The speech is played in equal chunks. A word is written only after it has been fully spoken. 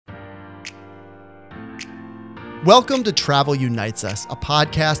Welcome to Travel Unites Us, a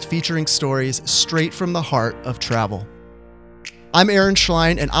podcast featuring stories straight from the heart of travel. I'm Aaron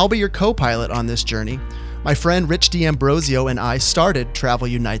Schlein, and I'll be your co-pilot on this journey. My friend Rich D'Ambrosio and I started Travel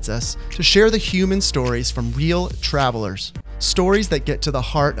Unites Us to share the human stories from real travelers, stories that get to the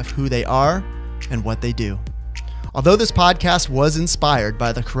heart of who they are and what they do. Although this podcast was inspired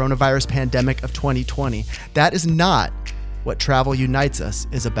by the coronavirus pandemic of 2020, that is not what Travel Unites Us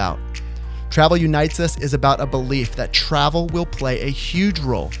is about. Travel Unites Us is about a belief that travel will play a huge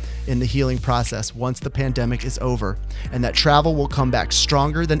role in the healing process once the pandemic is over, and that travel will come back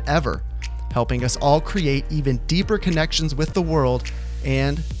stronger than ever, helping us all create even deeper connections with the world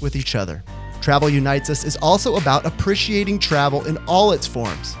and with each other. Travel Unites Us is also about appreciating travel in all its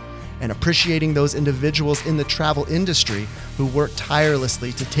forms and appreciating those individuals in the travel industry who work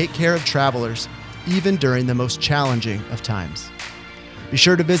tirelessly to take care of travelers, even during the most challenging of times. Be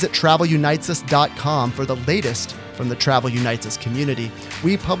sure to visit TravelUnitesUs.com for the latest from the Travel Unites Us community.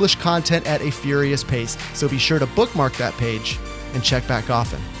 We publish content at a furious pace, so be sure to bookmark that page and check back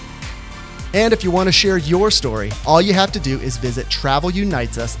often. And if you want to share your story, all you have to do is visit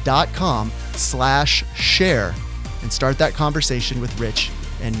TravelUnitesUs.com/share and start that conversation with Rich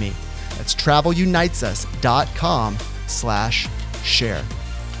and me. That's TravelUnitesUs.com/share.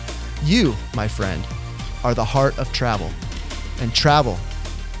 You, my friend, are the heart of travel. And travel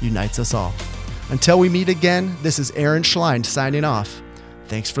unites us all. Until we meet again, this is Aaron Schlein signing off.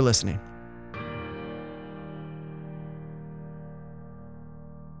 Thanks for listening.